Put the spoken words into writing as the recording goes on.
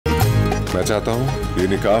मैं चाहता हूं ये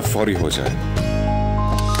निकाह फौरी हो जाए।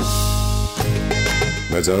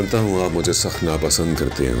 मैं जानता हूं आप मुझे सख्त नापसंद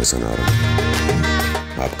करते हैं हुसैन आरा।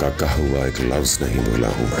 आपका कहा हुआ एक लफ्ज नहीं बोला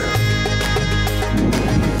हूं मैं।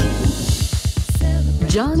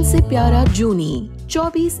 जान से प्यारा जूनी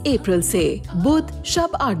 24 अप्रैल से बुध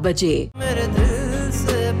शब 8 बजे। मेरे दिल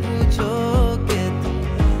से पूछो कि तुम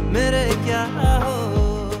मेरे क्या हो।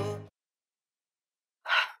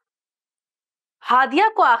 हादिया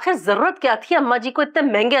को आखिर जरूरत क्या थी अम्मा जी को इतने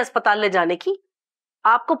महंगे अस्पताल ले जाने की?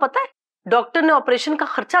 आपको पता है डॉक्टर ने ऑपरेशन का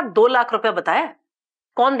खर्चा 2 लाख रुपया बताया है।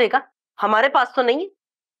 कौन देगा? हमारे पास तो नहीं है।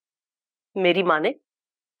 मेरी माँ ने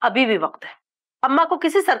अभी भी वक्त है, अम्मा को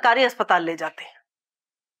किसी सरकारी अस्पताल ले जाते हैं।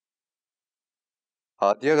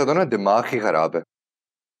 हादिया का तो ना दिमाग ही खराब है।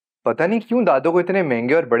 पता नहीं क्यों दादू को इतने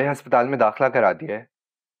महंगे और बड़े अस्पताल में दाखिला करा दिया है।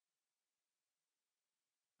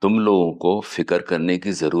 तुम लोगों को फिक्र करने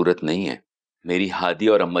की जरूरत नहीं है। मेरी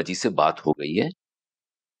हादिया और अम्मा जी से बात हो गई है।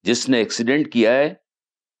 जिसने एक्सीडेंट किया है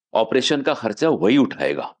ऑपरेशन का खर्चा वही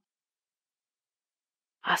उठाएगा।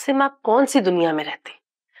 हासिम, आप कौन सी दुनिया में रहते?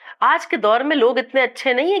 आज के दौर में लोग इतने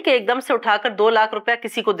अच्छे नहीं है कि एकदम से उठाकर 2 लाख रुपया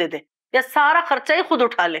किसी को दे दे या सारा खर्चा ही खुद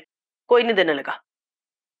उठा ले। कोई नहीं देने लगा।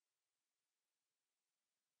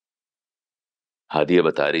 हादिया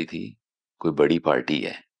बता रही थी कोई बड़ी पार्टी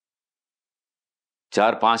है।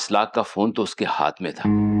 4-5 लाख का फोन तो उसके हाथ में था।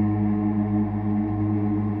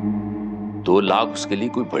 2 लाख उसके लिए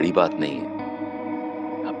कोई बड़ी बात नहीं है।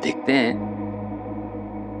 अब देखते हैं,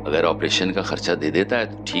 अगर ऑपरेशन का खर्चा दे देता है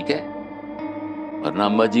तो ठीक है, वरना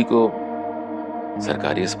अम्मा जी को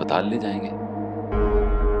सरकारी अस्पताल ले जाएंगे।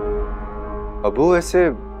 अबू ऐसे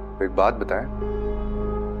एक बात बताएं,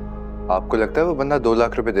 आपको लगता है वो बंदा 2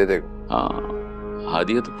 लाख रुपए दे देगा? हाँ,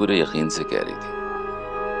 हादिया तो पूरे यकीन से कह रही थी।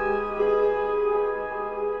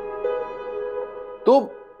 तो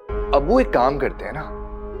अबू एक काम करते हैं ना,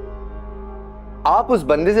 आप उस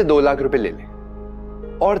बंदे से 2 लाख रुपए ले लें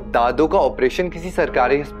और दादू का ऑपरेशन किसी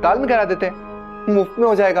सरकारी अस्पताल में करा देते हैं, मुफ्त में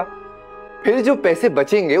हो जाएगा। फिर जो पैसे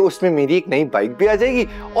बचेंगे उसमें मेरी एक नई बाइक भी आ जाएगी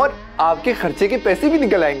और आपके खर्चे के पैसे भी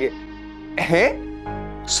निकल आएंगे।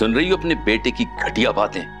 हैं? सुन रही हो अपने बेटे की घटिया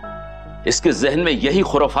बातें? इसके जहन में यही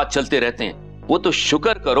खुराफात चलते रहते हैं। वो तो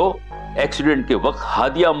शुक्र करो एक्सीडेंट के वक्त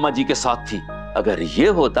हादिया अम्मा जी के साथ थी। अगर ये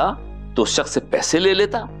होता तो शख्स से पैसे ले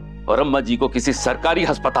लेता और अम्मा जी को किसी सरकारी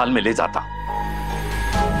अस्पताल में ले जाता।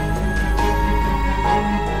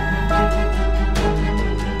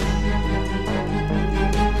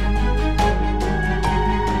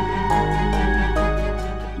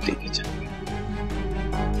 लेके चलिए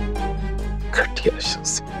घटिया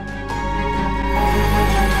शख्स।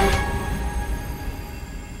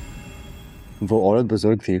 वो औरत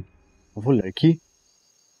बुजुर्ग थी, वो लड़की,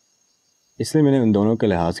 इसलिए मैंने उन दोनों का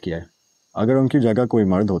लिहाज किया है। अगर उनकी जगह कोई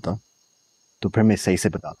मर्द होता तो फिर मैं सही से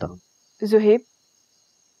बताता। ज़ुहैब,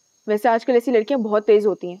 वैसे आजकल ऐसी लड़कियां बहुत तेज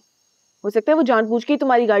होती हैं। हो सकता है वो जानबूझ के ही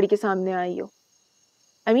तुम्हारी गाड़ी के सामने आई हो।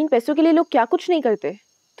 पैसों के लिए लोग क्या कुछ नहीं करते।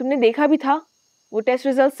 तुमने देखा भी था वो टेस्ट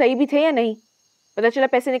रिजल्ट सही भी थे या नहीं? पता चला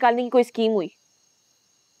पैसे निकालने की कोई स्कीम हुई।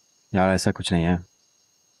 यार ऐसा कुछ नहीं है,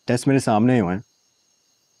 टेस्ट मेरे सामने ही हुए हैं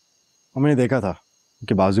और मैंने देखा था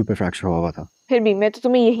कि बाजू पे फ्रैक्चर हुआ हुआ था। फिर भी मैं तो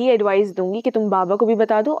तुम्हें यही एडवाइस दूंगी कि तुम बाबा को भी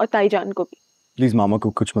बता दो और ताई जान को भी। प्लीज मामा को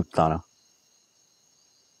कुछ मत बताना,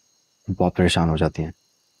 बहुत परेशान हो जाती हैं।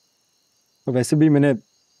 तो वैसे भी मैंने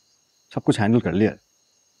सब कुछ हैंडल कर लिया।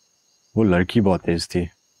 वो लड़की बहुत तेज थी,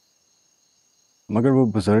 मगर वो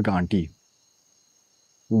बुजुर्ग आंटी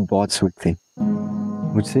वो बहुत स्वीट थी।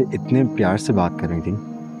 मुझसे इतने प्यार से बात कर रही थी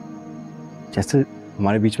जैसे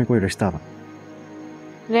हमारे बीच में कोई रिश्ता था।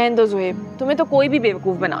 रहने दो ज़ुहैब, तुम्हें तो कोई भी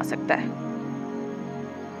बेवकूफ बना सकता है।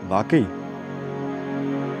 वाकई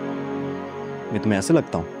मैं तुम्हें ऐसे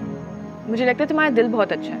लगता हूँ? मुझे लगता है तुम्हारा दिल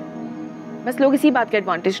बहुत अच्छा है, बस लोग इसी बात का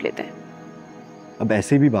एडवांटेज लेते हैं। अब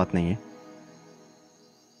ऐसे भी बात नहीं है।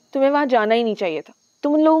 तुम्हें वहां जाना ही नहीं चाहिए था।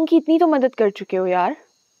 तुम उन लोगों की इतनी तो मदद कर चुके हो यार।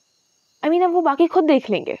 अब वो बाकी खुद देख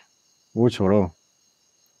लेंगे। वो छोड़ो,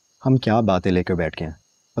 हम क्या बातें लेकर बैठ गए हैं।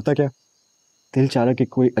 पता क्या, दिल चाह रहा कि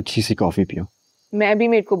कोई अच्छी सी कॉफी पियो। मैं भी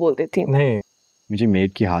मेड को बोल देती हूँ। नहीं, मुझे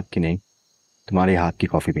मेड की हाथ की नहीं, तुम्हारे हाथ की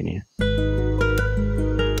कॉफी पीनी है।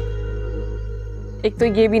 एक तो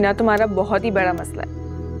ये भी ना तुम्हारा बहुत ही बड़ा मसला है।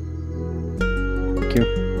 क्यों?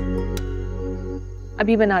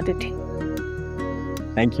 अभी बना देती।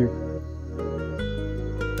 Thank you.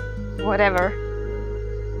 Whatever.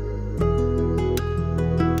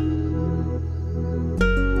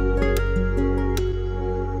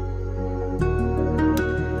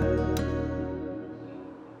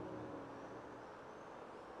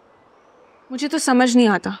 मुझे तो समझ नहीं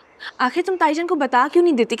आता, आखिर तुम ताईजान को बता क्यों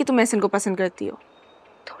नहीं देती कि तुम ऐसे को पसंद करती हो?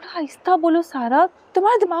 थोड़ा आहिस्ता बोलो सारा,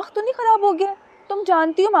 तुम्हारा दिमाग तो नहीं खराब हो गया? तुम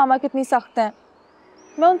जानती हो मामा कितनी सख्त हैं।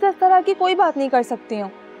 मैं उनसे इस तरह की कोई बात नहीं कर सकती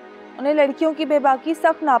हूँ। उन्हें लड़कियों की बेबाकी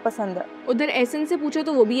सख्त नापसंद है। उधर एहसन से पूछो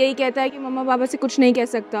तो वो भी यही कहता है कि मम्मा पापा से कुछ नहीं कह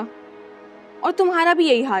सकता, और तुम्हारा भी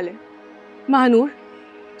यही हाल है। महानूर,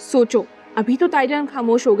 सोचो, अभी तो ताईजान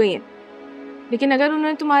खामोश हो गई हैं, लेकिन अगर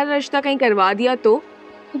उन्होंने तुम्हारा रिश्ता कहीं करवा दिया तो?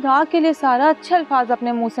 खुदा के लिए सारा अच्छे अल्फाज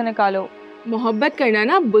अपने मुंह से निकालो। मोहब्बत करना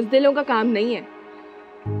ना बुज़दिलों का काम नहीं है।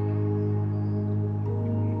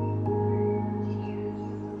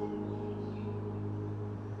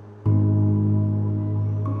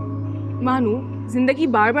 मानू, जिंदगी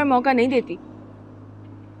बार बार मौका नहीं देती,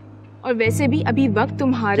 और वैसे भी अभी वक्त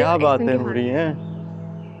तुम्हारे। क्या बातें हो रही हैं?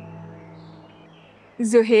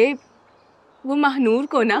 ज़ुहैब, वो महनूर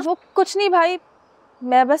को ना। वो कुछ नहीं भाई,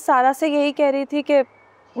 मैं बस सारा से यही कह रही थी कि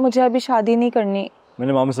मुझे अभी शादी नहीं करनी।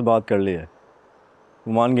 मैंने मामा से बात कर ली है,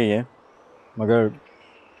 वो मान गई है, मगर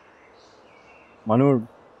मानूर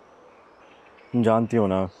तुम जानती हो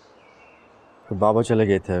ना, तो बाबा चले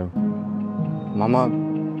गए थे, मामा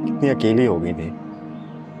कितनी अकेली हो गई थी।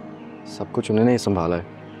 सब कुछ उन्होंने ही संभाला है,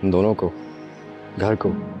 हम दोनों को, घर को।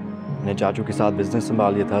 मैंने चाचू के साथ बिजनेस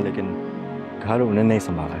संभाल लिया था, लेकिन घर उन्हें नहीं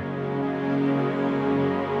संभाला है।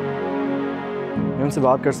 मैं उनसे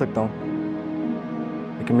बात कर सकता हूँ,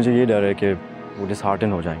 लेकिन मुझे ये डर है कि वो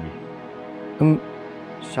डिसहार्टन हो जाएंगी। तुम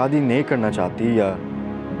शादी नहीं करना चाहती या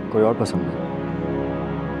कोई और पसंद है?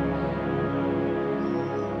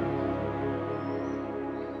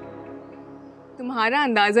 तुम्हारा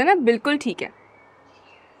अंदाजा ना बिल्कुल ठीक है।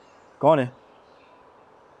 कौन है?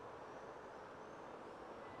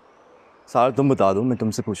 सारा तुम बता दो, मैं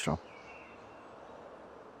तुमसे पूछ रहा हूँ।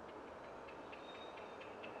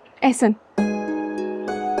 एहसन।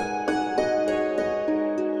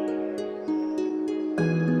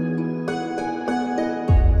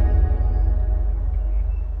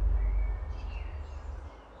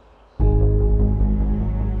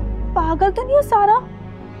 पागल तो नहीं हो सारा?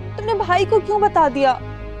 तुमने भाई को क्यों बता दिया?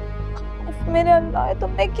 मेरे अल्लाह,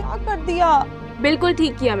 तुमने क्या कर दिया? बिल्कुल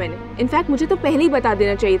ठीक किया मैंने। इनफैक्ट मुझे तो पहले ही बता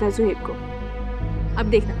देना चाहिए था ज़ुहैब को। अब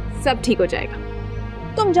देखना सब ठीक हो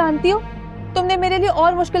जाएगा। तुम जानती हो, तुमने मेरे लिए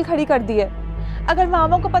और मुश्किल खड़ी कर दी है। अगर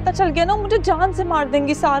मामा को पता चल गया ना, मुझे जान से मार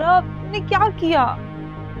देंगी। सारा, तुमने क्या किया?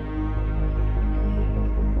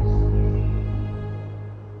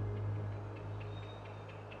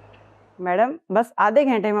 मैडम बस आधे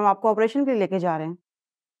घंटे में हम आपको ऑपरेशन के लिए लेके जा रहे हैं।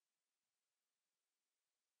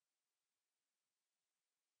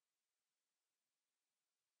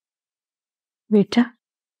 बेटा,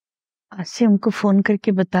 आसिम को फोन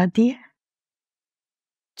करके बता दिए?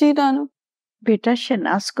 जी नानू। बेटा,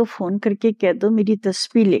 शनाज को फोन करके कह दो मेरी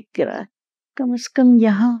तस्बीह लेकर आ। कम से कम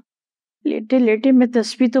यहाँ लेटे लेटे मैं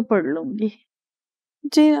तस्बीह तो पढ़ लूंगी।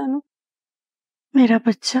 जी नानू। मेरा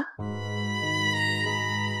बच्चा,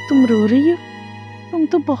 तुम रो रही हो? तुम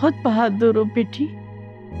तो बहुत बहादुर हो बेटी।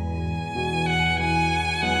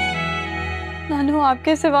 नानू,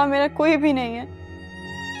 आपके सिवा मेरा कोई भी नहीं है।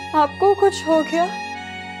 आपको कुछ हो गया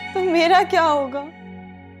तो मेरा क्या होगा?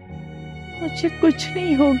 मुझे कुछ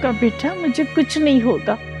नहीं होगा बेटा, मुझे कुछ नहीं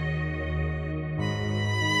होगा।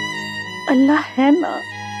 अल्लाह है ना।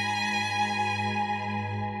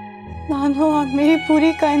 नानू, आप मेरी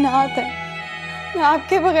पूरी कायनात है। मैं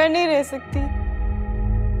आपके बगैर नहीं रह सकती।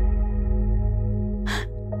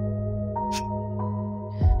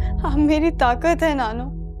 आप मेरी ताकत है नानू।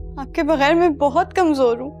 आपके बगैर मैं बहुत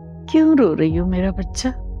कमजोर हूँ। क्यों रो रही हो मेरा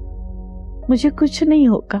बच्चा? मुझे कुछ नहीं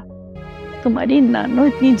होगा। तुम्हारी नानो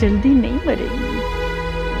इतनी जल्दी नहीं मरेगी।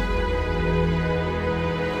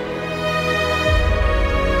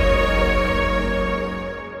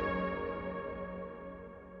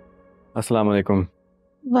 अस्सलाम वालेकुम।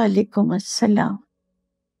 वालेकुम अस्सलाम।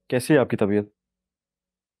 कैसी है आपकी तबीयत?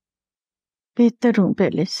 बेहतर हूँ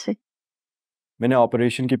पहले से। मैंने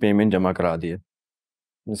ऑपरेशन की पेमेंट जमा करा दी है,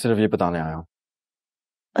 मैं सिर्फ ये बताने आया हूँ।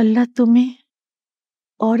 अल्लाह तुम्हें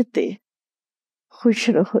और दे, खुश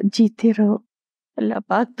रहो, जीते रहो। अल्लाह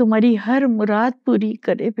पाक तुम्हारी हर मुराद पूरी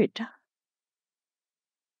करे बेटा।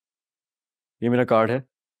 ये मेरा कार्ड है,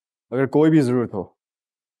 अगर कोई भी ज़रूरत हो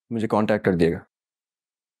मुझे कांटेक्ट कर दिएगा।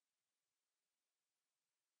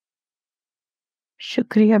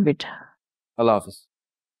 शुक्रिया बेटा। अल्लाह हाफिज।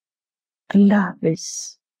 अल्लाह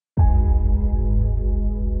हाफिज।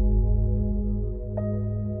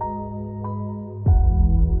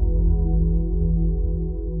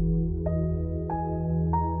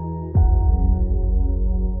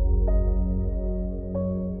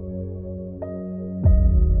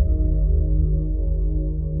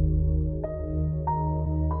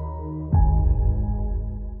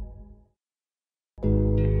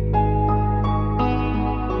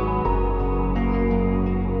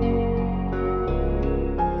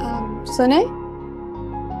 सुने?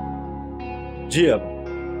 जी, अब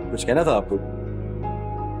कुछ कहना था आपको?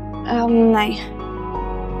 नहीं,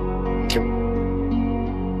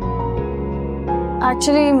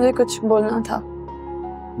 एक्चुअली मुझे कुछ बोलना था।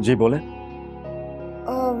 जी बोले।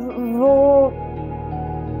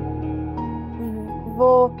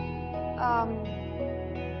 वो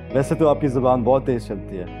वैसे तो आपकी जुबान बहुत तेज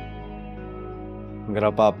चलती है, मगर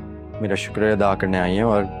अब आप मेरा शुक्रिया अदा करने आई हैं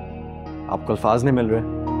और आपको अल्फाज नहीं मिल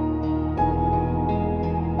रहे।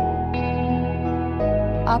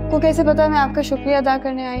 आपको कैसे पता मैं आपका शुक्रिया अदा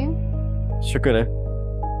करने आई हूँ? शुक्र है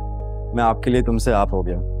मैं आपके लिए तुमसे आप हो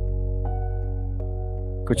गया।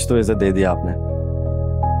 कुछ तो इज्जत दे दी आपने।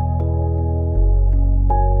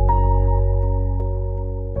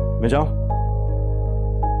 मैं जाऊं?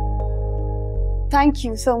 Thank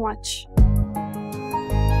you so much.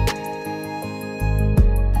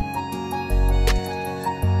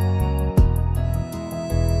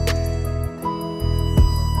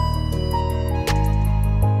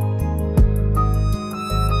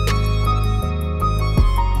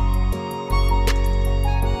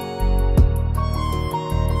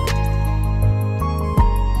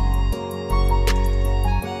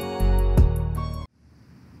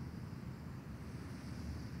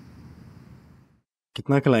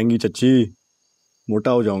 कितना खिलाएंगी चच्ची?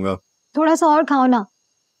 मोटा हो जाऊंगा। थोड़ा सा और खाओ ना।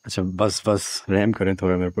 अच्छा बस बस, रहम करें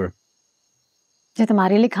थोड़ा मेरे पर। जो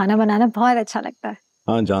तुम्हारे लिए खाना बनाना बहुत अच्छा लगता है।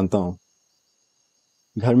 हाँ जानता हूँ,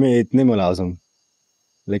 घर में इतने मुलाजिम,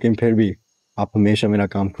 लेकिन फिर भी आप हमेशा मेरा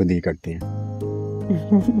काम खुद ही करती हैं।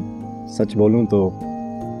 सच बोलूं तो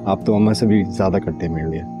आप तो अम्मा से भी ज्यादा करते हैं मेरे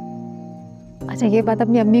लिए। अच्छा ये बात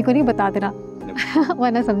अपनी अम्मी को नहीं बता देना,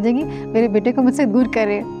 वरना समझेंगी मेरे बेटे को मुझसे दूर कर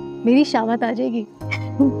रहे हैं, मेरी शामत आ जाएगी।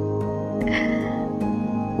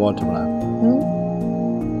 बहुत बड़ा।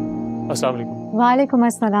 अस्सलाम वालेकुम। वालेकुम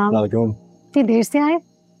अस्सलाम। इतनी देर से आए?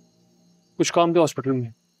 कुछ काम थे हॉस्पिटल में।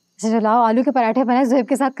 अच्छा चलाओ, आलू के पराठे बनाए, ज़ुहैब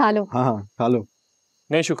के साथ खा लो। हाँ हाँ खा लो।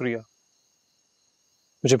 नहीं शुक्रिया,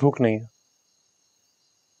 मुझे भूख नहीं है।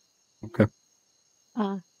 ओके।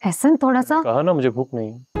 एहसन थोड़ा सा। कहा ना मुझे भूख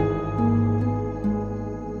नहीं है।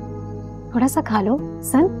 थोड़ा सा खा लो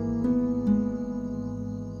सन।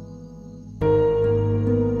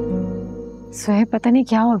 ज़ुहैब पता नहीं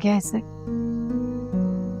क्या हो गया इसे,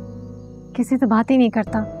 किसी से बात ही नहीं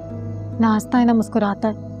करता, ना हंसता है ना मुस्कुराता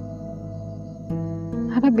है,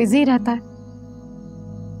 हमें बिजी रहता है।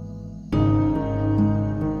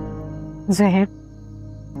 ज़ुहैब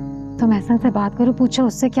तुम एहसन से बात करो, पूछो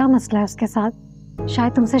उससे क्या मसला है उसके साथ,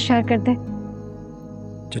 शायद तुमसे शेयर कर दे।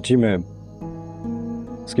 चची मैं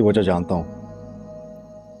उसकी वजह जानता हूँ।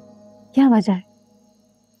 क्या वजह है?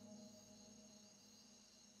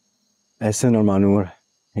 एहसन और मानूर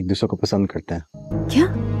एक दूसरे को पसंद करते हैं। क्या?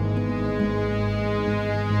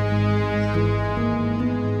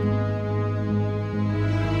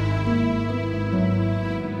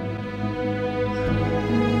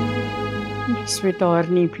 इसमें तो और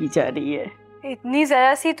नहीं पी जा रही है। इतनी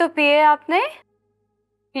जरा सी तो पिए आपने।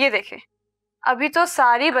 ये देखे अभी तो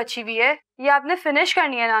सारी बची हुई है, ये आपने फिनिश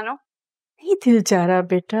करनी है नानो। नहीं दिल चाह रहा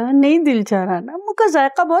बेटा, नहीं दिल चाह रहा ना, मुँह का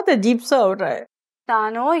जायका बहुत अजीब सा हो रहा है।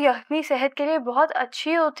 नानो यखनी सेहत के लिए बहुत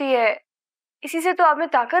अच्छी होती है, इसी से तो आप में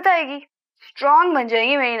ताकत आएगी, स्ट्रांग बन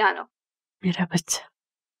जाएगी मेरी नानो। मेरा बच्चा,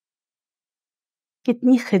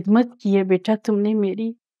 कितनी खिदमत की है बेटा तुमने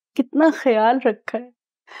मेरी, कितना ख्याल रखा है।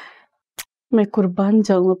 मैं कुर्बान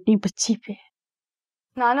जाऊं अपनी बच्ची पे।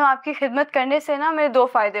 नानो आपकी खिदमत करने से ना मेरे दो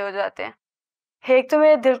फायदे हो जाते हैं, एक तो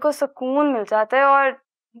मेरे दिल को सुकून मिल जाता है और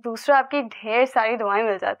दूसरा आपकी ढेर सारी दुआएं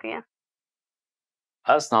मिल जाती हैं।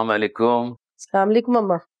 अस्सलाम वालेकुम। अस्सलाम वालेकुम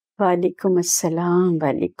अम्मा। वालेकुम अस्सलाम।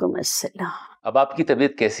 वालेकुम अस्सलाम। अब आपकी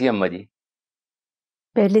तबीयत कैसी है अम्मा जी?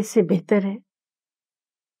 पहले से बेहतर है,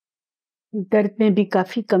 दर्द में भी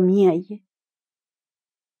काफी कमी आई है।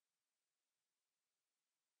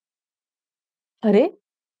 अरे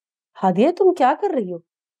हादिया तुम क्या कर रही हो?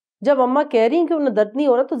 जब अम्मा कह रही हैं कि उन्हें दर्द नहीं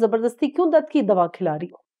हो रहा तो जबरदस्ती क्यों दर्द की दवा खिला रही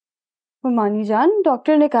हो? मानी जान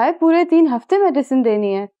डॉक्टर ने कहा है पूरे 3 हफ्ते मेडिसिन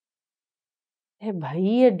देनी है। भाई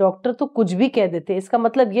ये डॉक्टर तो कुछ भी कह देते, इसका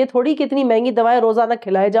मतलब ये थोड़ी कि इतनी महंगी दवाएं रोजाना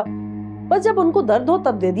खिलाए जा। बस जब उनको दर्द हो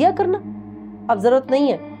तब दे दिया करना, अब जरूरत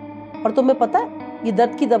नहीं है। और तुम्हें पता है ये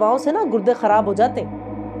दर्द की दवाओं से ना गुर्दे खराब हो जाते।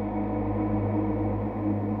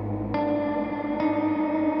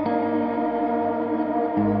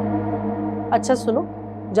 अच्छा सुनो,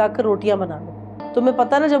 जाकर रोटियां बना लो। तुम्हें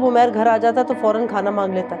पता ना जब उमैर घर आ जाता तो फौरन खाना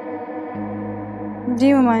मांग लेता है।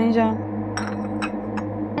 जी मानी जान।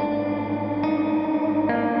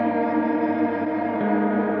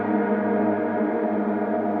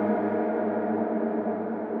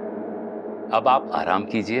 अब आप आराम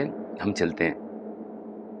कीजिए, हम चलते हैं।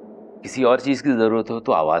 किसी और चीज की जरूरत हो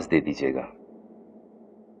तो आवाज दे दीजिएगा।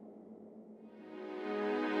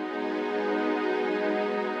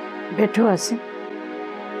 बैठो आसिम,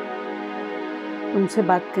 तुमसे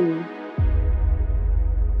बात करनी है।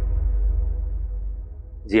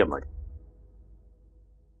 जी अम्मा जी।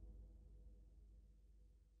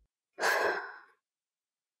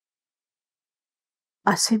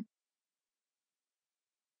 आसिम,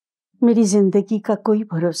 मेरी जिंदगी का कोई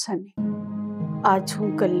भरोसा नहीं। आज हूं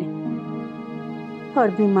कल नहीं,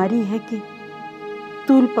 और बीमारी है कि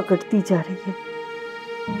तूल पकड़ती जा रही है।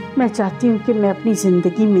 मैं चाहती हूँ कि मैं अपनी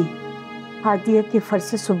जिंदगी में हादिया के फर्ज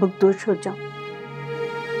से सुबकदोश हो जाऊं।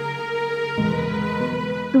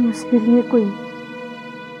 तुम उसके लिए कोई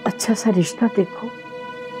अच्छा सा रिश्ता देखो।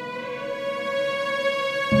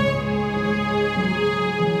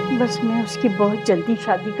 बस मैं उसकी बहुत जल्दी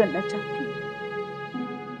शादी करना चाहती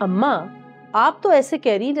हूँ। अम्मा, आप तो ऐसे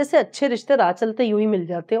कह रही जैसे अच्छे रिश्ते राह चलते यूं ही मिल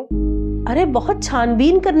जाते हो। अरे बहुत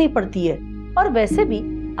छानबीन करनी पड़ती है, और वैसे भी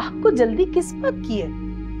आपको जल्दी किस बात की है?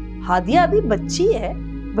 हादिया अभी बच्ची है।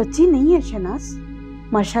 बच्ची नहीं है शनाज,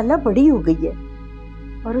 माशाल्लाह बड़ी हो गई है,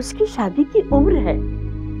 और उसकी शादी की उम्र है।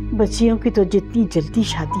 बच्चियों की तो जितनी जल्दी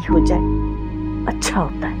शादी हो जाए अच्छा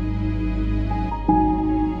होता है।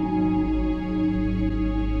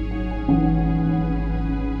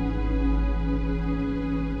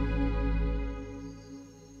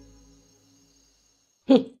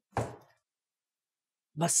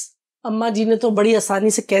 बस अम्मा जी ने तो बड़ी आसानी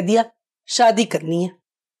से कह दिया शादी करनी है।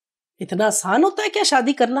 इतना आसान होता है क्या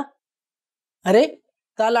शादी करना? अरे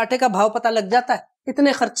दाल आटे का भाव पता लग जाता है,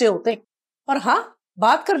 इतने खर्चे होते हैं। और हाँ,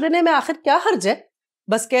 बात कर देने में आखिर क्या हर्ज है?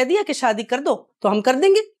 बस कह दिया कि शादी कर दो तो हम कर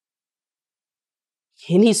देंगे।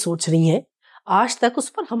 ये नहीं सोच रही हैं आज तक उस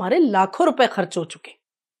पर हमारे लाखों रुपए खर्च हो चुके।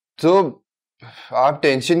 तो आप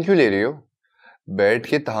टेंशन क्यों ले रही हो? बैठ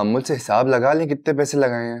के तहम्मुल से हिसाब लगा लें कितने पैसे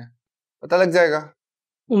लगाए हैं, पता लग जाएगा।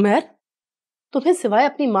 उमर, तुम्हें सिवाय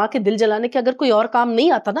अपनी माँ के दिल जलाने के अगर कोई और काम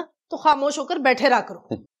नहीं आता ना तो खामोश होकर बैठे रहा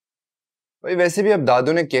करो। भाई वैसे भी अब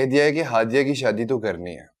दादू ने कह दिया है कि हादिया की शादी तो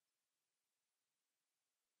करनी है।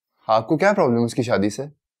 आपको क्या प्रॉब्लम उसकी शादी से?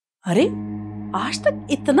 अरे आज तक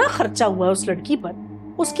इतना खर्चा हुआ है उस लड़की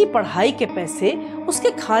पर, उसकी पढ़ाई के पैसे,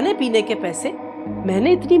 उसके खाने पीने के पैसे।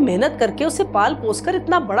 मैंने इतनी मेहनत करके उसे पाल पोस कर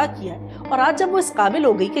इतना बड़ा किया है, और आज जब वो इस काबिल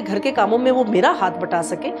हो गई कि घर के कामों में वो मेरा हाथ बटा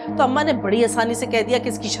सके तो अम्मा ने बड़ी आसानी से कह दिया कि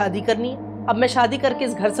इसकी शादी करनी है। अब मैं शादी करके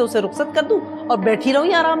इस घर से उसे रुखसत कर दूं और बैठी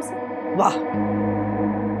रहूं आराम से? वाह,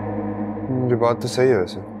 ये बात तो सही है।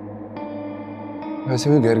 वैसे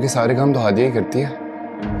भी घर के सारे काम तो हादिया ही करती है।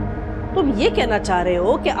 तुम ये कहना चाह रहे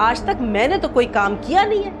हो कि आज तक मैंने तो कोई काम किया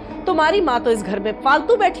नहीं है? तुम्हारी माँ तो इस घर में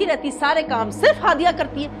फालतू बैठी रहती, सारे काम सिर्फ हादिया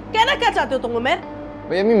करती है। कहना क्या चाहते हो तुम उमर?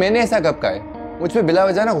 भाई अम्मी, मैंने ऐसा कब कहा है? मुझ पे बिला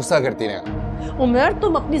वजह ना गुस्सा करती है। उमर,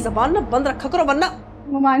 तुम अपनी जबान में बंद रखा करो वरना।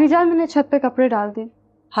 ममानी जान, मैंने छत पे कपड़े डाल दिए।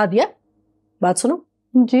 हादिया, बात सुनो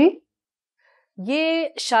जी।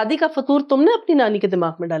 ये शादी का फतूर तुमने अपनी नानी के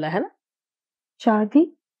दिमाग में डाला है ना? शादी?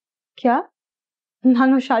 क्या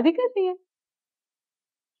नानू शादी कर रही है?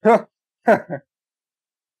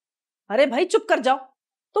 अरे भाई चुप कर जाओ,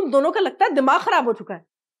 तुम दोनों का लगता है दिमाग खराब हो चुका है।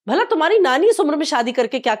 भला तुम्हारी नानी इस उम्र में शादी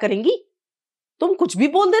करके क्या करेंगी? तुम कुछ भी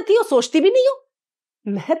बोल देती हो, सोचती भी नहीं हो।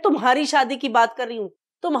 मैं तुम्हारी शादी की बात कर रही हूँ।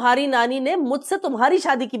 तुम्हारी नानी ने मुझसे तुम्हारी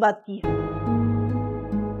शादी की बात की है।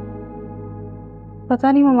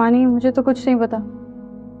 पता नहीं ममानी, मुझे तो कुछ नहीं पता।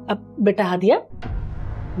 अब बेटा हादिया,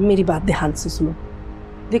 मेरी बात ध्यान से सुनो।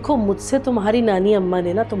 देखो, मुझसे तुम्हारी नानी अम्मा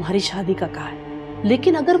ने ना तुम्हारी शादी का कहा है,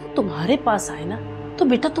 लेकिन अगर वो तुम्हारे पास आए ना तो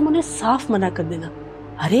बेटा तुम उन्हें साफ मना कर देना।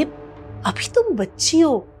 अरे अभी तुम बच्ची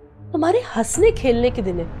हो, तुम्हारे हंसने खेलने के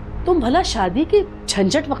दिन है। तुम भला शादी के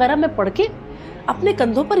झंझट वगैरह में पड़ के अपने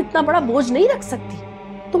कंधों पर इतना बड़ा बोझ नहीं रख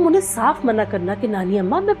सकती। तुम उन्हें साफ मना करना कि नानी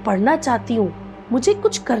अम्मा मैं पढ़ना चाहती हूँ, मुझे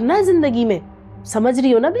कुछ करना है जिंदगी में। समझ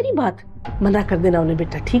रही हो ना मेरी बात? मना कर देना उन्हें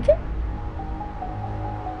बेटा, ठीक है?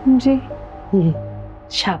 जी।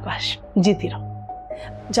 शाबाश, जीती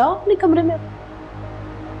रहो। जाओ अपने कमरे में।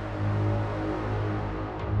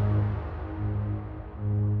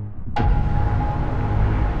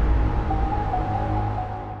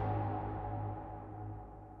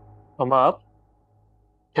 अम्मा, आप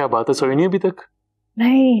क्या बात है, सोई नहीं अभी तक?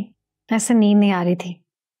 नहीं, ऐसे नींद नहीं आ रही थी।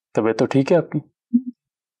 तबीयत तो ठीक है आपकी?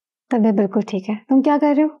 तबीयत बिल्कुल ठीक है। तुम क्या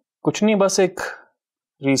कर रहे हो? कुछ नहीं, बस एक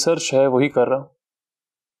रिसर्च है वही कर रहा हूं।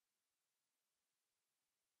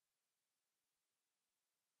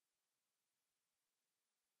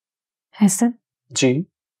 हसन जी।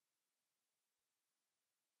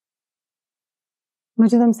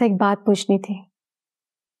 मुझे तुमसे एक बात पूछनी थी।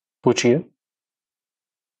 पूछिए।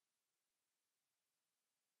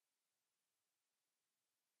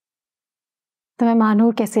 तुम्हें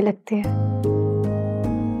मानूर कैसी लगती है?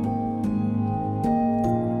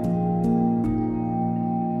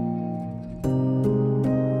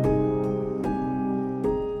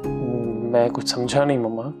 मैं कुछ समझा नहीं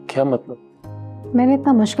मम्मा, क्या मतलब? मैंने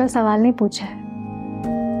इतना मुश्किल सवाल नहीं पूछा है।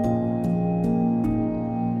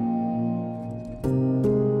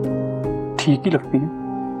 ठीक ही लगती है।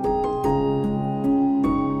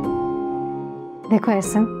 देखो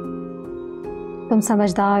एहसन, तुम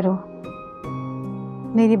समझदार हो,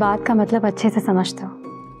 मेरी बात का मतलब अच्छे से समझते हो।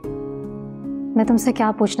 मैं तुमसे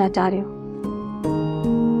क्या पूछना चाह रही हूँ?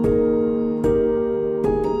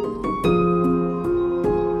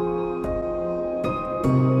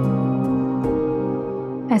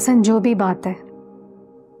 एहसन, जो भी बात है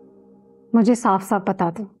मुझे साफ साफ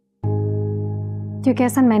बता दो, क्योंकि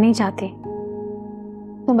एहसन मैं नहीं चाहती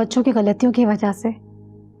तुम बच्चों की गलतियों की वजह से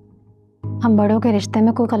हम बड़ों के रिश्ते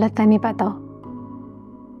में कोई गलतफहमी पैदा हो।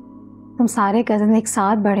 तुम सारे कज़न एक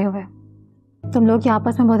साथ बड़े हुए, तुम लोग की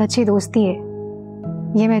आपस में बहुत अच्छी दोस्ती है,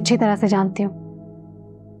 ये मैं अच्छी तरह से जानती हूँ।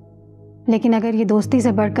 लेकिन अगर ये दोस्ती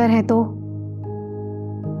से बढ़कर है तो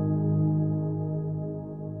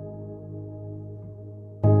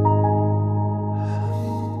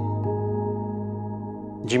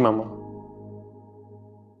जी मामा,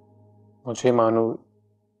 मुझे मानो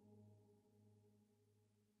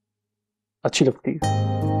अच्छी लगती है।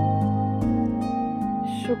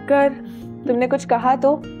 शुक्र, तुमने कुछ कहा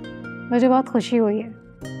तो। मुझे बहुत खुशी हुई है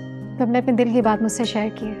तुमने अपने दिल की बात मुझसे शेयर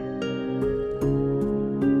की है।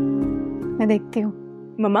 मैं देखती हूँ।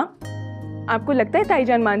 मम्मा, आपको लगता है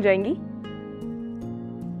ताईजान मान जाएंगी?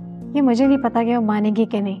 ये मुझे नहीं पता कि वो मानेगी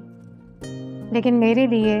कि नहीं, लेकिन मेरे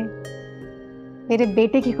लिए मेरे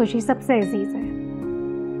बेटे की खुशी सबसे अजीज है।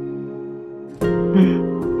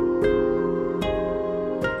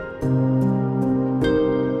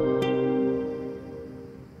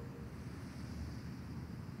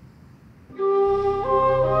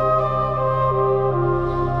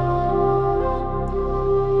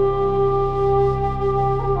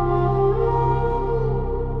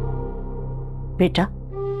 बेटा,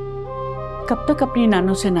 कब तक अपनी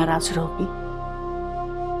नानों से नाराज रहोगी?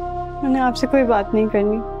 मैंने आपसे कोई बात नहीं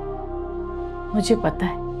करनी। मुझे पता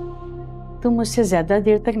है तुम मुझसे ज्यादा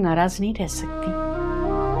देर तक नाराज नहीं रह सकती।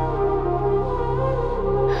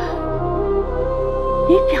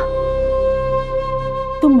 ये क्या,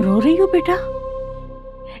 तुम रो रही हो बेटा?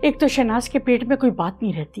 एक तो शहनाज के पेट में कोई बात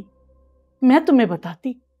नहीं रहती, मैं तुम्हें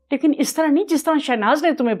बताती, लेकिन इस तरह नहीं जिस तरह शहनाज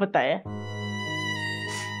ने तुम्हें बताया।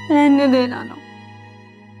 रहने दे नानो,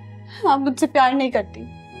 आप मुझसे प्यार नहीं करती,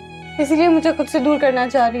 इसीलिए मुझे खुद से दूर करना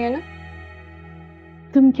चाह रही है ना?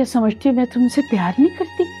 तुम क्या समझती हो मैं तुमसे प्यार नहीं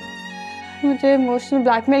करती? मुझे इमोशनल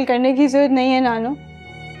ब्लैकमेल करने की जरूरत नहीं है नानो।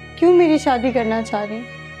 क्यों मेरी शादी करना चाह रही?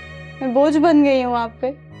 मैं बोझ बन गई हूँ आप पे।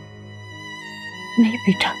 नहीं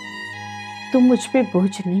बेटा, तुम मुझ पे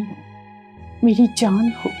बोझ नहीं हो, मेरी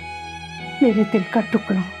जान हो, मेरे दिल का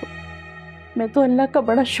टुकड़ा हो। मैं तो अल्लाह का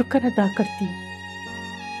बड़ा शुक्र अदा करती हूँ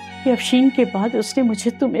कि अफशीन के बाद उसने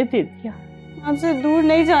मुझे तुम्हें दे दिया। आपसे दूर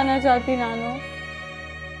नहीं जाना चाहती नानो।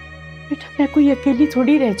 बेटा, मैं कोई अकेली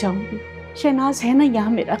थोड़ी रह जाऊंगी, शहनाज है ना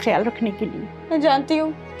यहाँ मेरा ख्याल रखने के लिए। मैं जानती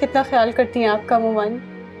हूँ कितना ख्याल करती हैं आपका मोमानी।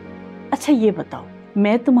 अच्छा ये बताओ,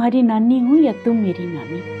 मैं तुम्हारी नानी हूँ या तुम मेरी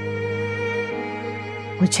नानी?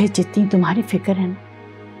 मुझे जितनी तुम्हारी फिक्र है ना,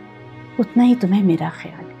 उतना ही तुम्हें मेरा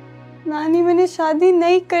ख्याल है। नानी, मैंने शादी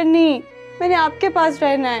नहीं करनी, मैंने आपके पास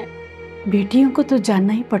रहना है। बेटियों को तो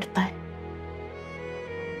जानना ही पड़ता है।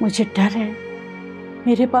 मुझे डर है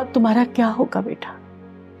मेरे बाद तुम्हारा क्या होगा बेटा।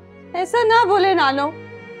 ऐसा ना बोले नानो,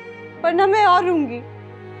 वरना मैं और रहूंगी।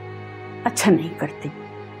 अच्छा नहीं करती,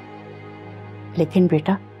 लेकिन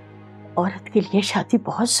बेटा औरत के लिए शादी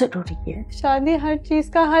बहुत जरूरी है। शादी हर चीज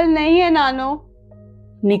का हल नहीं है नानो।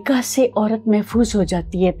 निकाह से औरत महफूज हो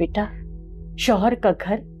जाती है बेटा। शौहर का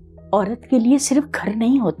घर औरत के लिए सिर्फ घर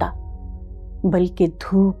नहीं होता, बल्कि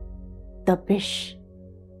धूप, तपिश,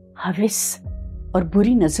 हविस और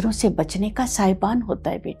बुरी नजरों से बचने का साहिबान होता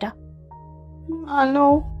है बेटा। नानो,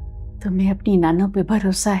 तुम्हें अपनी नानों पे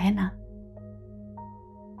भरोसा है ना?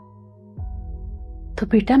 तो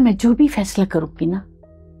बेटा मैं जो भी फैसला करूंगी ना,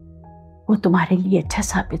 वो तुम्हारे लिए अच्छा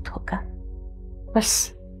साबित होगा।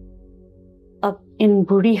 बस अब इन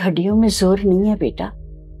बूढ़ी हड्डियों में जोर नहीं है बेटा।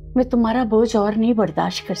 मैं तुम्हारा बोझ और नहीं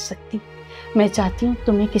बर्दाश्त कर सकती। मैं चाहती हूँ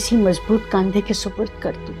तुम्हें किसी मजबूत कंधे के सुपुर्द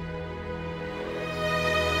कर दूं।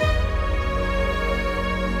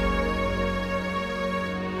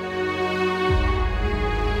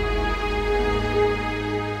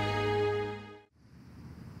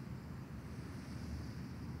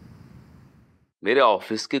 मेरे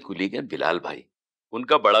ऑफिस के कुलीग हैं बिलाल भाई,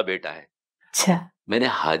 उनका बड़ा बेटा है। अच्छा, मैंने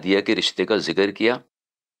हादिया के रिश्ते का जिक्र किया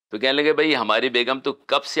तो कहने लगे भाई हमारी बेगम तो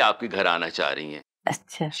कब से आपके घर आना चाह रही हैं।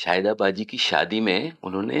 अच्छा। शाहिदा बाजी की शादी में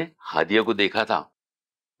उन्होंने हादिया को देखा था,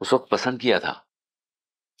 उस वक्त पसंद किया था।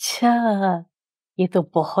 अच्छा, ये तो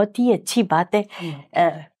बहुत ही अच्छी बात है।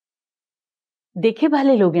 देखे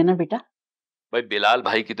वाले लोग हैं ना बेटा? भाई बिलाल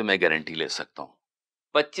भाई की तो मैं गारंटी ले सकता हूँ।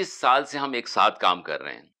 25 साल से हम एक साथ काम कर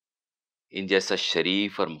रहे हैं। इन जैसा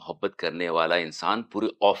शरीफ और मोहब्बत करने वाला इंसान पूरे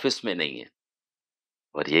ऑफिस में नहीं है,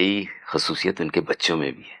 और यही खसूसियत उनके बच्चों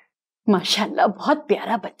में भी है। माशाल्लाह, बहुत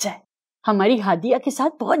प्यारा बच्चा है, हमारी हादिया के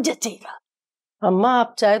साथ बहुत जचेगा। अम्मा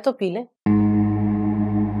आप चाय तो पी लें।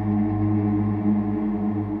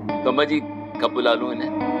 तो अम्मा जी कब बुला लूं इन्हें?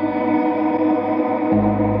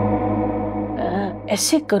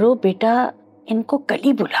 ऐसे करो बेटा, इनको कल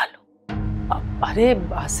ही बुला लो। अरे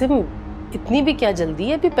हासिम, इतनी भी क्या जल्दी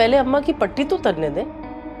है? अभी पहले अम्मा की पट्टी तो उतरने दे।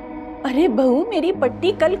 अरे बहू, मेरी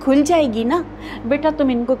पट्टी कल खुल जाएगी ना बेटा,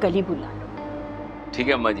 तुम इनको कल ही बुला लो। ठीक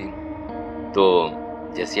है अम्मा जी, तो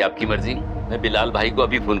जैसी आपकी मर्जी। मैं बिलाल भाई को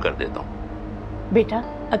अभी फोन कर देता हूँ। बेटा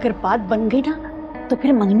अगर बात बन गई ना तो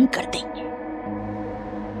फिर मंगनी कर देंगे।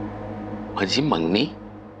 जी मंगनी?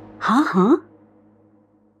 हाँ हाँ,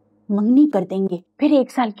 मंगनी कर देंगे, फिर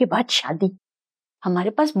 1 साल के बाद शादी। हमारे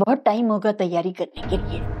पास बहुत टाइम होगा तैयारी करने के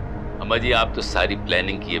लिए। अम्मा जी आप तो सारी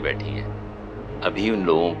प्लानिंग किए बैठी हैं, अभी उन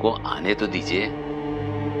लोगों को आने तो दीजिए।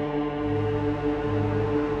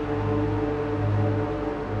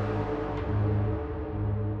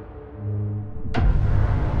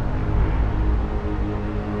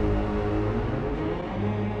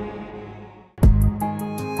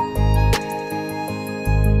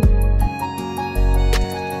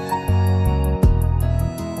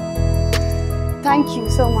 Thank you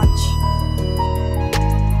so much.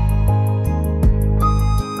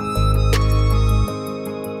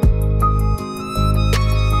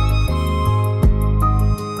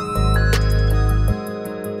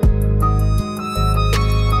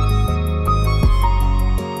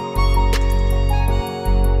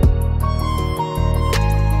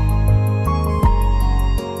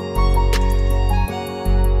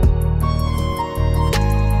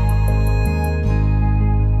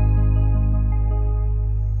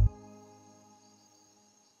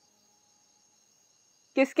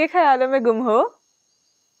 किसके ख्यालों में गुम हो?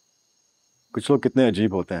 कुछ लोग कितने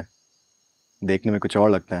अजीब होते हैं, देखने में कुछ और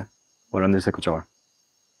लगते हैं और अंदर से कुछ और।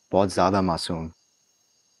 बहुत ज्यादा मासूम,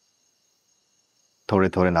 थोड़े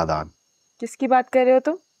थोड़े नादान। किसकी बात कर रहे हो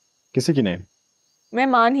तुम? किसी की नहीं। मैं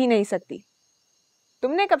मान ही नहीं सकती,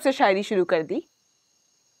 तुमने कब से शायरी शुरू कर दी?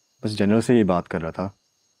 बस जनरल से ये बात कर रहा था,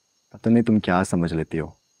 पता नहीं तुम क्या समझ लेती हो।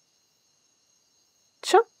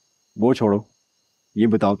 अच्छा वो छोड़ो, ये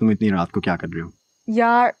बताओ तुम इतनी रात को क्या कर रही हो?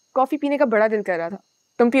 यार, कॉफी पीने का बड़ा दिल कर रहा था,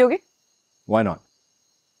 तुम पियोगे? Why not?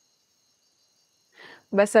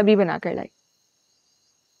 बस अभी बना कर लाई।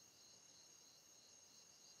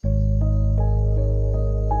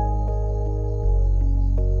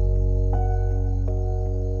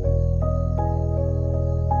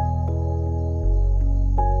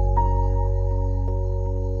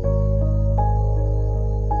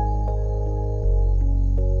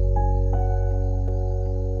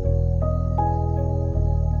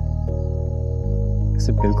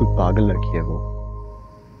 बिल्कुल पागल लड़की है वो।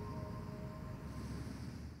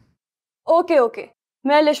 ओके ओके,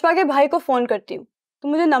 मैं अलिशा के भाई को फोन करती हूँ,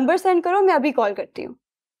 तुम मुझे नंबर सेंड करो, मैं अभी कॉल करती हूँ।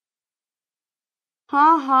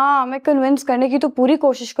 हाँ हाँ, मैं कन्विंस करने की तो पूरी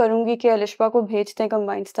कोशिश करूंगी कि अलिशा को भेजते हैं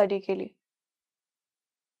कंबाइंड स्टडी के लिए।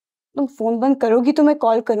 तुम फोन बंद करोगी तो मैं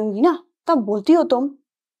कॉल करूंगी ना, तब बोलती हो तुम।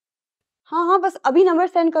 हाँ हाँ, बस अभी नंबर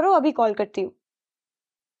सेंड करो, अभी कॉल करती हूँ।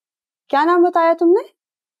 क्या नाम बताया तुमने?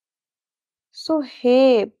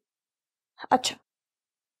 सुहेब। अच्छा।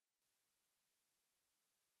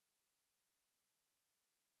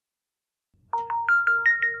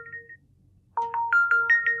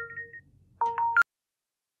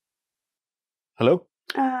 हेलो।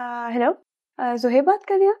 हेलो, सुहेब बात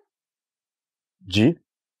कर रही हैं? जी,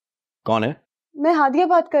 कौन है? मैं हादिया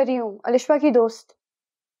बात कर रही हूँ, अलिशा की दोस्त।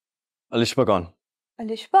 अलिशा कौन?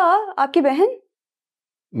 अलिशा आपकी बहन?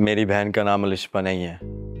 मेरी बहन का नाम अलिशा नहीं है।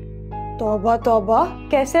 तौबा तौबा,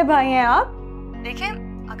 कैसे भाई हैं आप? देखिए,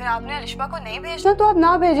 अगर आपने अलिशा को नहीं भेजना तो आप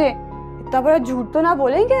ना भेजें। इतना बड़ा झूठ तो ना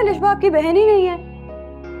बोलें कि अलिशा आपकी बहन ही नहीं है।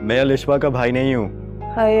 मैं अलिशा का भाई नहीं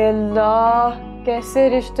हूँ। हाय अल्लाह, कैसे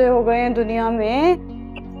रिश्ते हो गए हैं दुनिया में।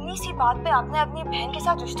 इतनी सी बात पे आपने अपनी बहन के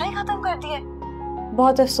साथ रिश्ता ही खत्म कर दिया।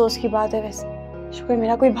 बहुत अफसोस की बात है। वैसे शुक्र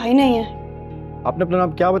मेरा कोई भाई नहीं है। आपने अपना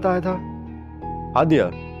नाम क्या बताया था? हादिया?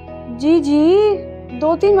 जी जी,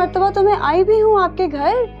 2-3 मर्तबा तो मैं आई भी हूँ आपके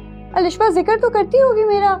घर। अलिशा जिक्र तो करती होगी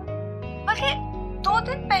मेरा, बल्कि 2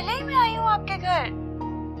 दिन पहले ही मैं आई हूँ आपके घर।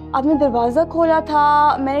 आपने दरवाजा खोला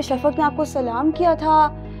था, मैंने शफक ने आपको सलाम किया था,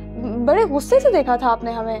 बड़े गुस्से से देखा था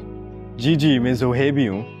आपने हमें। जी जी, मैं ज़ुहैब ही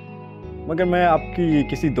हूँ, मगर मैं आपकी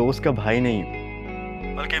किसी दोस्त का भाई नहीं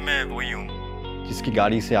हूँ, बल्कि मैं वही हूँ जिसकी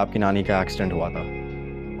गाड़ी से आपकी नानी का एक्सीडेंट हुआ था।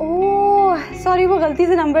 ओह सॉरी, वो गलती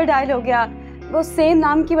से नंबर डायल हो गया, वो सेम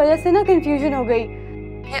नाम की वजह से ना कंफ्यूजन हो गई।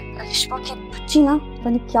 ये अलिशा की बच्ची ना पता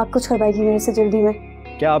नहीं क्या कुछ करवाएगी मेरे से जल्दी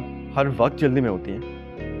में। क्या आप हर वक्त जल्दी में होती हैं?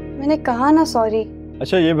 मैंने कहा ना सॉरी।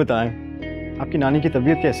 अच्छा ये बताएं, आपकी नानी की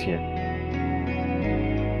तबीयत कैसी है?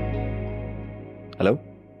 हेलो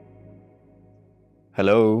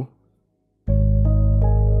हेलो,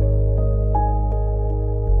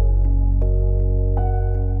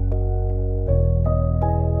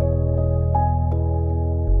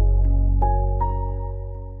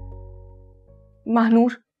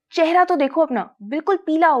 महानूर, चेहरा तो देखो अपना, बिल्कुल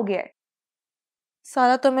पीला हो गया है।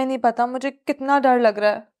 सारा तुम्हें नहीं पता मुझे कितना डर लग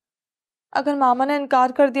रहा है। अगर मामा ने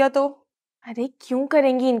इनकार कर दिया तो? अरे क्यों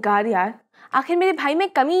करेंगी इनकार यार, आखिर मेरे भाई में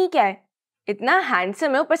कमी ही क्या है? इतना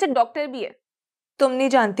हैंडसम है, ऊपर से डॉक्टर भी है। तुम नहीं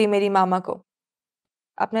जानती मेरी मामा को।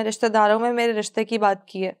 अपने रिश्तेदारों में मेरे रिश्ते की बात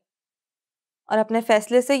की है और अपने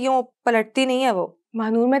फैसले से यूं पलटती नहीं है वो।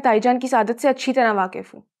 महानूर, मैं ताईजान की सादत से अच्छी तरह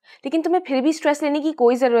वाकिफ हूँ, लेकिन तुम्हें फिर भी स्ट्रेस लेने की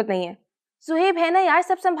कोई जरूरत नहीं है। ज़ुहैब है ना यार,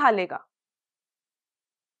 सब संभालेगा।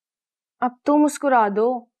 अब तो मुस्कुरा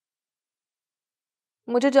दो।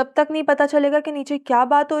 मुझे जब तक नहीं पता चलेगा कि नीचे क्या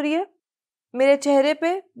बात हो रही है, मेरे चेहरे पे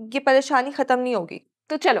ये परेशानी खत्म नहीं होगी।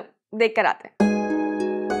 तो चलो देख कर आते हैं।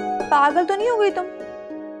 पागल तो नहीं हो गई तुम?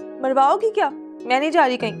 मरवाओगी क्या? मैं नहीं जा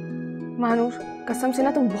रही कहीं। महानूर, कसम से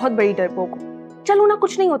ना तुम बहुत बड़ी डरपोक हो। चलो ना,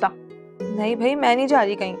 कुछ नहीं होता। नहीं भाई, मैं नहीं जा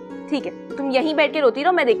रही कहीं। ठीक है, तुम यहीं बैठ के रोती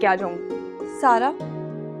रहो, मैं देख के आ जाऊंगी। सारा,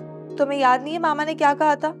 तुम्हें याद नहीं है मामा ने क्या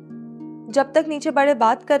कहा था? जब तक नीचे बड़े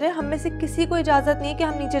बात कर रहे हैं, हम में से किसी को इजाजत नहीं है कि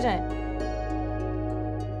हम नीचे जाएं।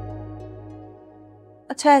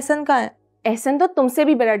 अच्छा एहसन कहाँ है? एहसन तो तुमसे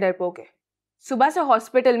भी बड़ा डरपोक है। सुबह से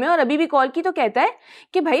हॉस्पिटल में और अभी भी कॉल की तो कहता है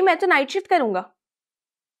कि भाई मैं तो नाइट शिफ्ट करूंगा।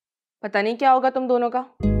 पता नहीं क्या होगा तुम दोनों का।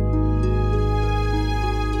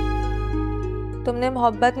 तुमने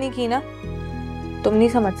मोहब्बत नहीं की ना, तुम नहीं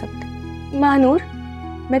समझ सकते। महानूर,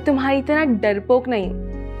 मैं तुम्हारी तरह डरपोक नहीं हूँ।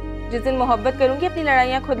 जिस दिन मोहब्बत करूंगी अपनी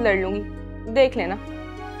लड़ाइयां खुद लड़ लूंगी, देख लेना।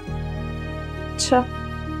 अच्छा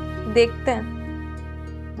देखते हैं।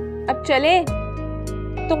 अब चले?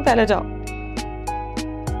 तुम पहले जाओ।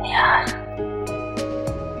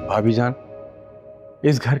 भाभी जान,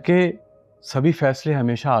 इस घर के सभी फैसले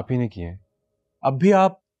हमेशा आप ही ने किए हैं। अब भी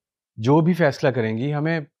आप जो भी फैसला करेंगी,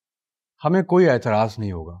 हमें कोई एतराज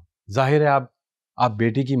नहीं होगा। जाहिर है आप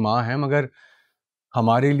बेटी की माँ हैं, मगर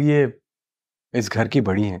हमारे लिए इस घर की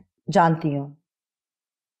बड़ी हैं। जानती हूँ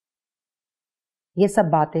ये सब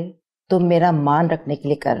बातें तुम मेरा मान रखने के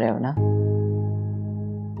लिए कर रहे हो ना,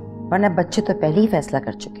 वरना बच्चे तो पहले ही फैसला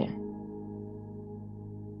कर चुके हैं।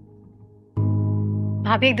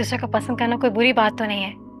 भाभी, एक दूसरे को पसंद करना कोई बुरी बात तो नहीं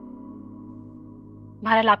है।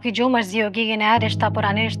 बहरहाल आपकी जो मर्जी होगी, ये नया रिश्ता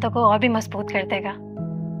पुराने रिश्तों को और भी मजबूत कर देगा।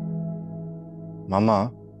 मामा,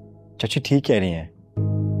 चाची ठीक कह रही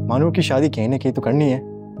हैं। मानूर की शादी कहीं ना कहीं तो करनी है,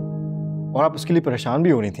 और आप उसके लिए परेशान भी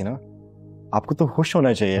हो रही थी ना। आपको तो खुश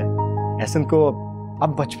होना चाहिए। एहसन को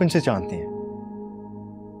आप बचपन से जानती हैं,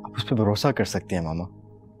 आप उस पर भरोसा कर सकती हैं मामा।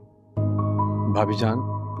 भाभी जान,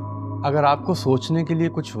 अगर आपको सोचने के लिए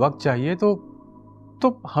कुछ वक्त चाहिए तो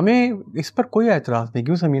हमें इस पर कोई एतराज नहीं।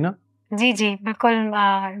 क्यों समीना? जी जी बिल्कुल,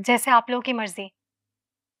 जैसे आप लोगों की मर्जी।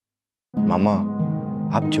 मामा,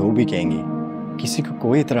 आप जो भी कहेंगी, किसी को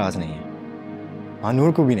कोई इतराज नहीं है,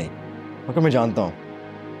 मानूर को भी नहीं। मगर मैं जानता हूँ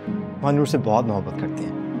मानूर से बहुत मोहब्बत करती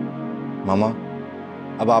हैं। मामा,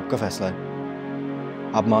 अब आपका फैसला है।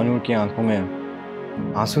 आप मानूर की आंखों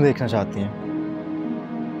में आंसू देखना चाहती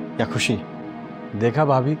हैं या खुशी? देखा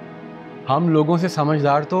भाभी, हम लोगों से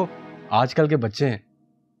समझदार तो आजकल के बच्चे हैं।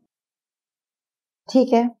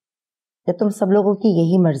 ठीक है, जब तुम सब लोगों की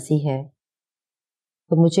यही मर्जी है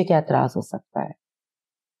तो मुझे क्या एतराज हो सकता है।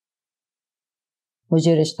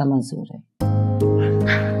 मुझे रिश्ता मंजूर है।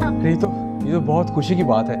 ये तो बहुत खुशी की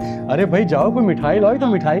बात है। अरे भाई जाओ, कोई मिठाई लाओ, तो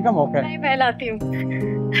मिठाई का मौका है। मैं लाती हूँ।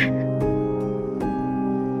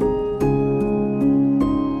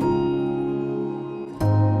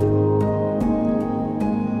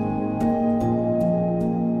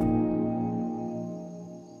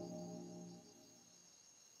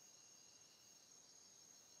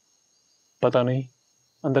 पता नहीं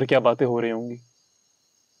अंदर क्या बातें हो रही होंगी।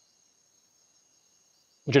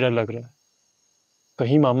 मुझे डर लग रहा है,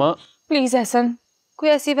 कहीं मामा। प्लीज एहसन, कोई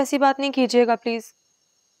ऐसी वैसी बात नहीं कीजिएगा प्लीज।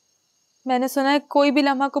 मैंने सुना है कोई भी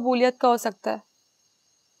लम्हा कबूलियत का हो सकता है।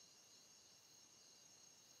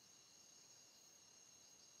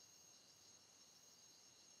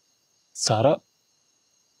 सारा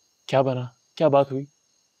क्या बना, क्या बात हुई?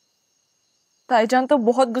 ताईजान तो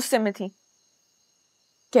बहुत गुस्से में थी,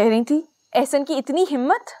 कह रही थी एहसन की इतनी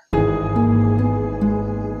हिम्मत।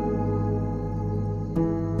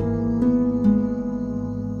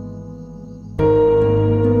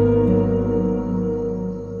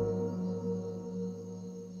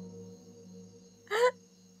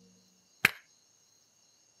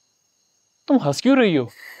 तुम हंस क्यों रही हो?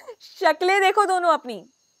 शक्लें देखो दोनों अपनी।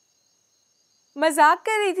 मजाक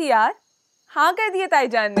कर रही थी यार, हाँ कर दिया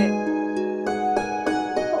ताईजान ने।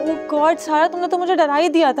 ओह गॉड सारा, तुमने तो मुझे डरा ही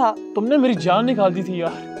दिया था। तुमने मेरी जान निकाल दी थी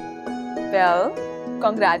यार। Well,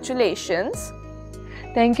 congratulations.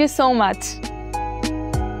 Thank you so much.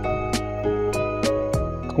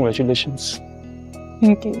 Congratulations.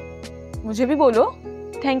 Thank you. मुझे भी बोलो।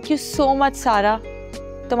 थैंक यू सो मच सारा,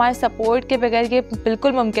 तुम्हारे सपोर्ट के बगैर ये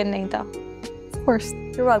बिल्कुल मुमकिन नहीं था। Of course,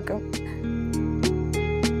 you're welcome.